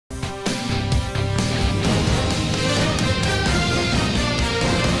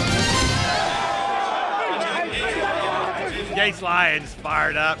Yates Lions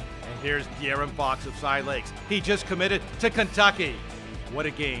fired up. And here's De'Aaron Fox of Side Lakes. He just committed to Kentucky. What a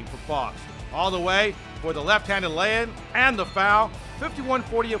game for Fox. All the way for the left-handed lay-in and the foul.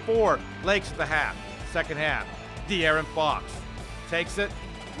 51-44, Lakes at the half. Second half, De'Aaron Fox takes it.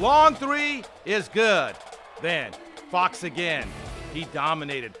 Long three is good. Then Fox again. He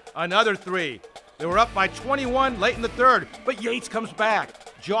dominated. Another three. They were up by 21 late in the third, but Yates comes back.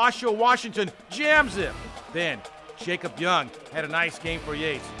 Joshua Washington jams it. Then Jacob Young had a nice game for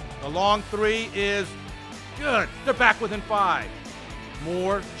Yates. The long three is good. They're back within 5.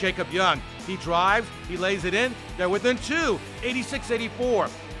 More Jacob Young. He drives, he lays it in. They're within 2, 86-84.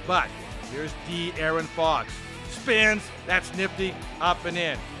 But here's De'Aaron Fox. Spins, that's nifty, up and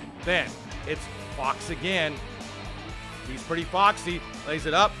in. Then it's Fox again. He's pretty foxy, lays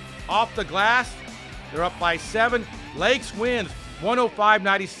it up, off the glass. They're up by 7. Lakes wins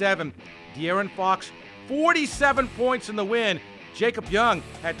 105-97. De'Aaron Fox, 47 points in the win. Jacob Young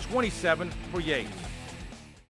had 27 for Yates.